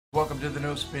Welcome to the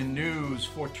No Spin News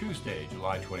for Tuesday,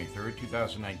 July 23rd,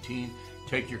 2019.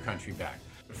 Take your country back.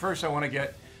 But first, I want to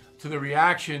get to the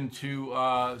reaction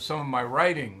to some of my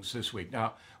writings this week.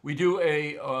 Now, we do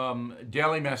a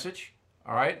daily message,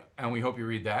 all right, and we hope you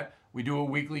read that. We do a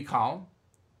weekly column,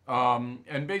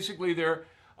 and basically they're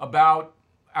about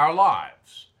our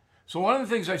lives. So one of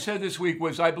the things I said this week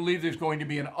was I believe there's going to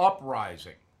be an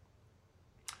uprising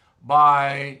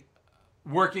by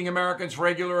working Americans,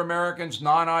 regular Americans,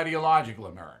 non-ideological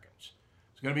Americans.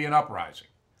 It's going to be an uprising.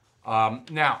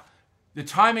 Now, the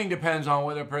timing depends on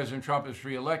whether President Trump is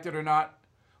reelected or not,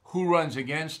 who runs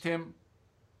against him,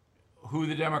 who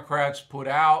the Democrats put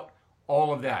out,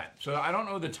 all of that. So I don't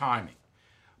know the timing.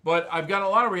 But I've got a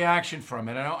lot of reaction from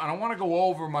it, and I want to go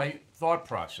over my thought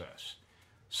process.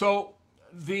 So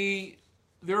there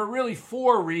are really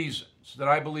four reasons that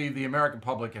I believe the American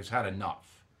public has had enough.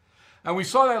 And we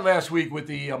saw that last week with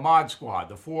the Mod Squad,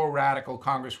 the four radical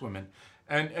congresswomen,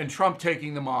 and Trump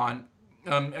taking them on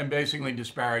and basically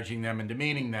disparaging them and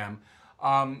demeaning them,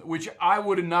 which I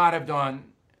would not have done.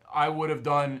 I would have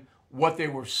done what they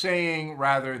were saying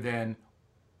rather than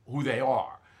who they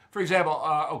are. For example,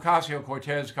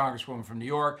 Ocasio-Cortez, congresswoman from New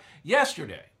York, just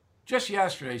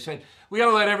yesterday, said, we got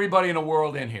to let everybody in the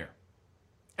world in here.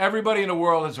 Everybody in the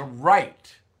world has a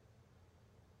right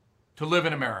to live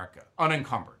in America,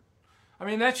 unencumbered. I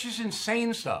mean, that's just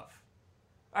insane stuff.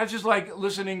 That's just like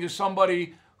listening to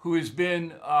somebody who has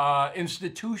been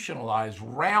institutionalized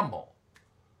ramble.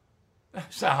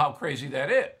 That's not how crazy that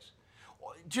is.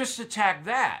 Just attack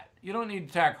that. You don't need to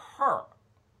attack her.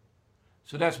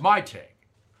 So that's my take.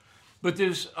 But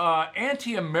this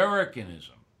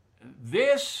anti-Americanism,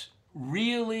 this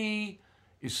really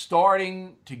is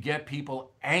starting to get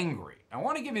people angry. I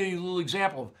want to give you a little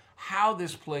example of how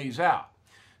this plays out.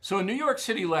 So in New York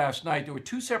City last night, there were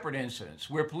two separate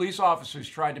incidents where police officers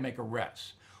tried to make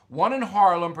arrests. One in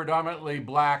Harlem, predominantly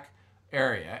black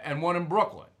area, and one in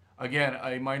Brooklyn, again,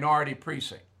 a minority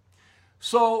precinct.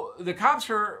 So the cops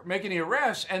were making the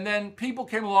arrests, and then people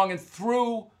came along and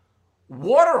threw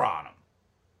water on them,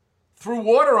 threw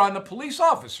water on the police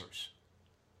officers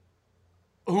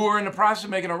who were in the process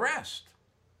of making an arrest.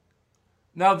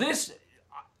 Now this,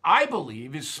 I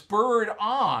believe, is spurred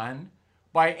on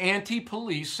by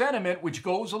anti-police sentiment, which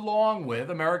goes along with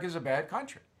America's a bad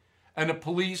country. And the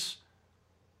police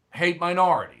hate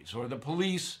minorities, or the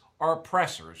police are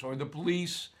oppressors, or the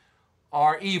police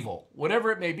are evil.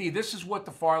 Whatever it may be, this is what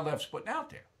the far left's putting out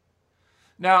there.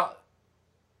 Now,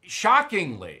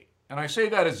 shockingly, and I say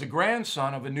that as the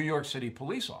grandson of a New York City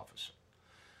police officer,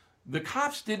 the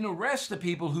cops didn't arrest the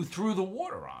people who threw the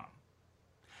water on them.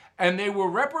 And they were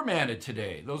reprimanded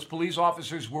today. Those police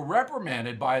officers were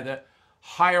reprimanded by the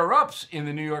higher-ups in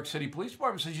the New York City Police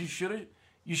Department. Says you should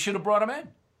have brought them in.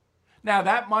 Now,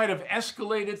 that might have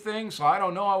escalated things, so I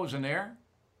don't know, I wasn't there.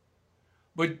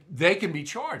 But they can be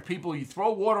charged. People, you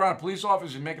throw water on a police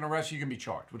officer and make an arrest, you can be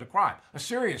charged with a crime, a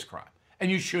serious crime,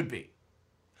 and you should be.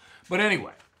 But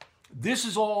anyway, this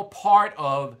is all part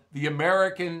of the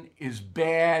America is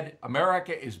bad.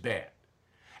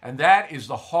 And that is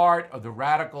the heart of the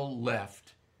radical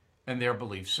left and their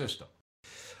belief system.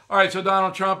 All right, so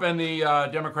Donald Trump and the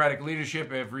Democratic leadership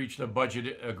have reached a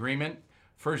budget agreement.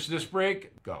 First, this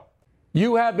break, go.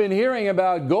 You have been hearing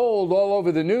about gold all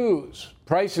over the news.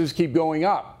 Prices keep going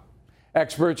up.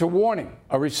 Experts are warning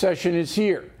a recession is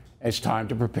here. It's time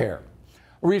to prepare.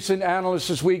 A recent analyst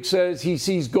this week says he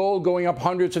sees gold going up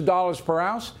hundreds of dollars per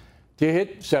ounce to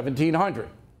hit $1,700.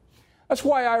 That's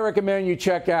why I recommend you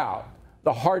check out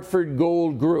the Hartford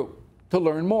Gold Group to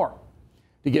learn more.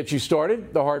 To get you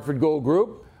started, the Hartford Gold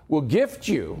Group will gift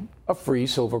you a free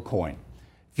silver coin.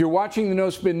 If you're watching the No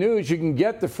Spin News, you can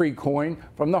get the free coin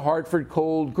from the Hartford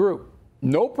Gold Group.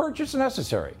 No purchase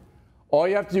necessary. All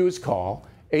you have to do is call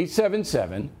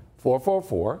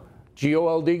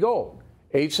 877-444-GOLD.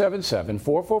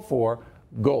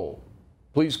 877-444-GOLD.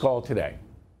 Please call today.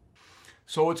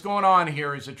 So what's going on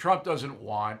here is that Trump doesn't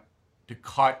want to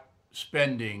cut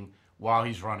spending while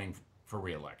he's running for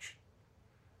re-election.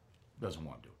 Doesn't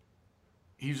want to do it.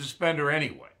 He's a spender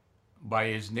anyway, by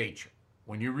his nature.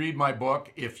 When you read my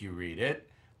book, if you read it,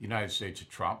 The United States of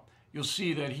Trump, you'll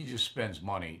see that he just spends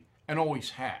money, and always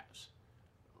has,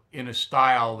 in a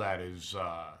style that is,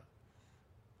 I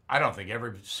don't think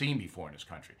ever seen before in this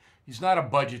country. He's not a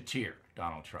budgeteer,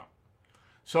 Donald Trump.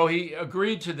 So he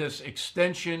agreed to this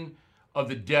extension of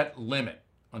the debt limit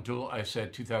until, I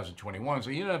said, 2021.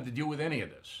 So he didn't have to deal with any of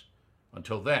this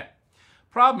until then.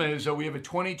 Problem is that we have a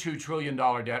 $22 trillion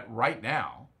debt right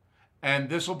now, and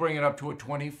this will bring it up to a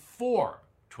 $24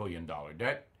 trillion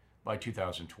debt by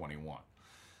 2021.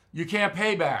 You can't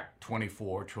pay back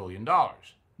 $24 trillion.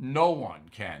 No one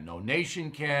can. No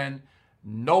nation can.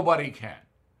 Nobody can.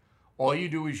 All you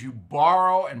do is you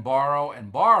borrow and borrow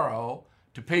and borrow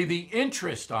to pay the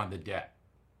interest on the debt.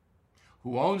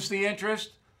 Who owns the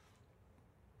interest?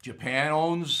 Japan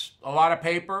owns a lot of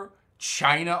paper.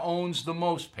 China owns the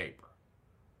most paper.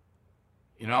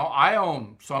 You know, I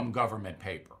own some government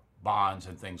paper, bonds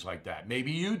and things like that.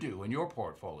 Maybe you do in your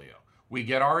portfolio. We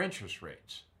get our interest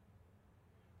rates.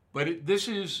 But this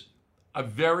is a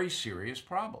very serious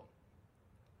problem.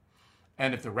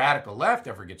 And if the radical left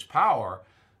ever gets power,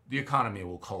 the economy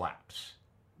will collapse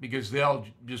because they'll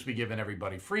just be giving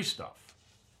everybody free stuff.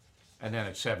 And then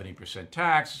at 70%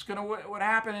 tax, it's going to what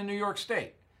happened in New York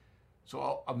State.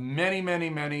 So many, many,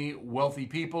 many wealthy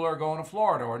people are going to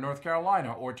Florida or North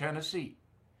Carolina or Tennessee.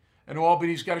 And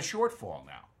Albany's got a shortfall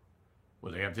now.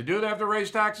 What do they have to do? They have to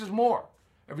raise taxes more.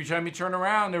 Every time you turn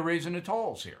around, they're raising the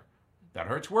tolls here. That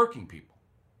hurts working people.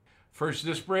 First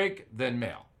this break, then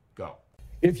mail. Go.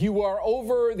 If you are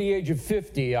over the age of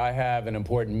 50, I have an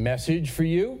important message for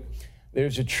you.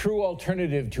 There's a true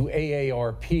alternative to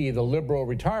AARP, the liberal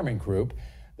retirement group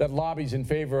that lobbies in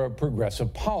favor of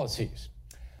progressive policies.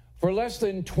 For less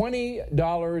than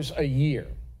 $20 a year,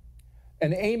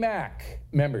 an AMAC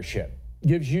membership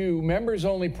gives you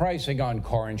members-only pricing on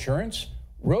car insurance,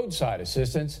 roadside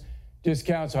assistance,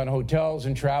 discounts on hotels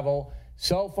and travel,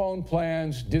 cell phone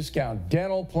plans, discount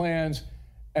dental plans,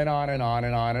 and on and on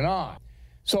and on and on.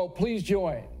 So please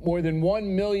join more than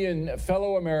 1 million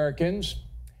fellow Americans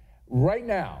right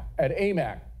now at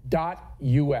amac.us.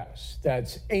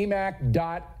 That's amac.us.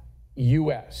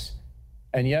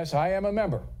 And yes, I am a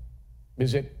member.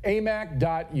 Visit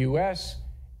amac.us,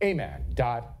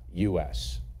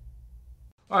 amac.us.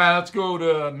 All right, let's go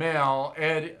to mail.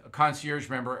 Ed, a concierge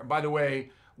member. And by the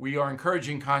way, we are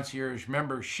encouraging concierge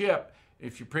membership.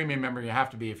 If you're a premium member, you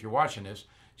have to be if you're watching this.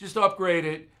 Just upgrade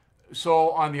it so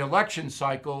on the election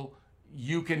cycle,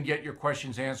 you can get your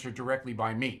questions answered directly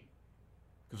by me.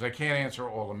 Because I can't answer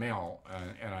all the mail,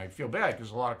 and I feel bad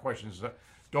because a lot of questions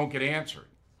don't get answered.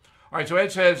 All right, so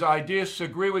Ed says, I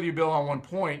disagree with you, Bill, on one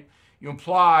point. You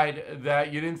implied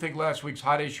that you didn't think last week's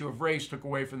hot issue of race took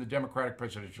away from the Democratic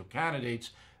presidential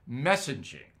candidates'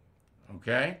 messaging,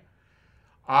 okay?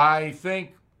 I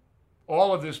think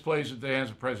all of this plays at the hands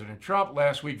of President Trump.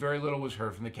 Last week, very little was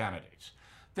heard from the candidates.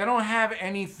 They don't have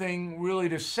anything really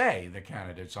to say, the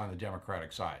candidates on the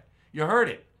Democratic side. You heard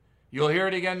it. You'll hear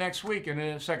it again next week in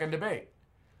the second debate.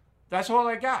 That's all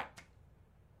I got.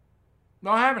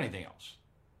 Don't have anything else.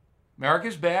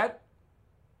 America's bad.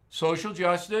 Social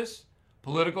justice,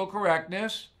 political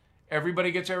correctness,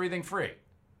 everybody gets everything free.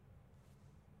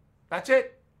 That's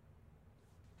it.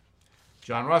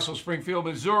 John Russell, Springfield,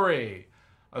 Missouri.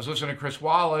 I was listening to Chris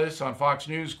Wallace on Fox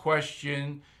News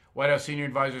question White House Senior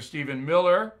Advisor Stephen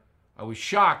Miller. I was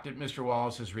shocked at Mr.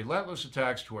 Wallace's relentless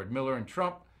attacks toward Miller and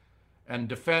Trump and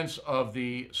defense of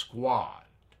the squad.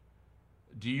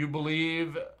 Do you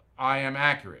believe I am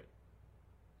accurate?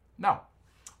 No.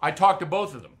 I talked to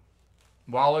both of them,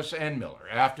 Wallace and Miller,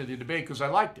 after the debate because I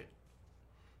liked it.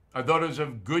 I thought it was a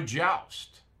good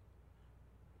joust.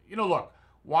 You know, look,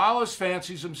 Wallace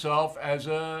fancies himself as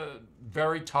a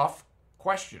very tough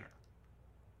questioner.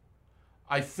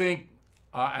 I think,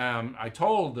 I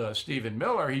told Stephen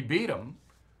Miller, he beat him.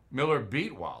 Miller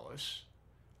beat Wallace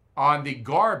on the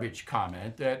garbage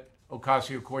comment that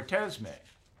Ocasio-Cortez made.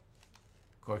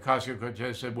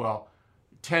 Ocasio-Cortez said, well,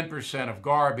 10% of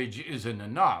garbage isn't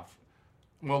enough.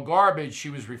 Well, garbage she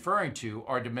was referring to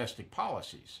are domestic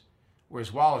policies,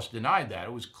 whereas Wallace denied that.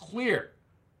 It was clear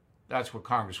that's what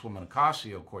Congresswoman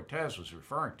Ocasio-Cortez was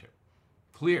referring to.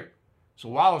 Clear. So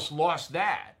Wallace lost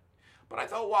that. But I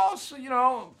thought Wallace, you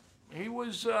know, he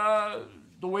was the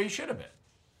way he should have been.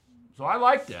 So I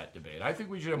liked that debate. I think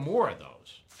we should have more of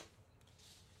those.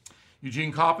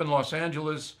 Eugene Kopp in Los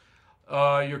Angeles.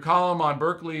 Your column on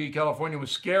Berkeley, California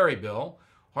was scary, Bill.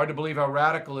 Hard to believe how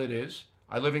radical it is.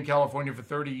 I live in California for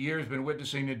 30 years, been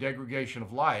witnessing the degradation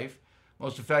of life.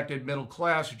 Most affected middle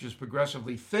class, which is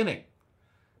progressively thinning.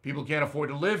 People can't afford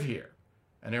to live here,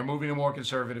 and they're moving to more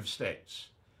conservative states.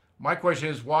 My question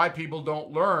is why people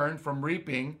don't learn from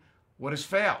reaping what has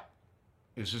failed.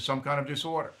 Is this some kind of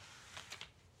disorder?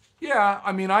 Yeah,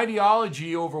 I mean,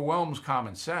 ideology overwhelms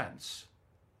common sense.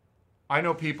 I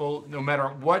know people, no matter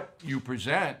what you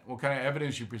present, what kind of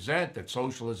evidence you present that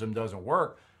socialism doesn't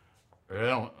work, they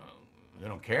don't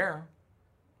care.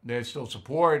 They still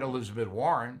support Elizabeth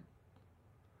Warren.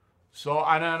 So,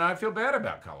 and I feel bad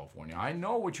about California. I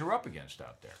know what you're up against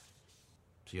out there.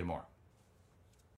 See you tomorrow.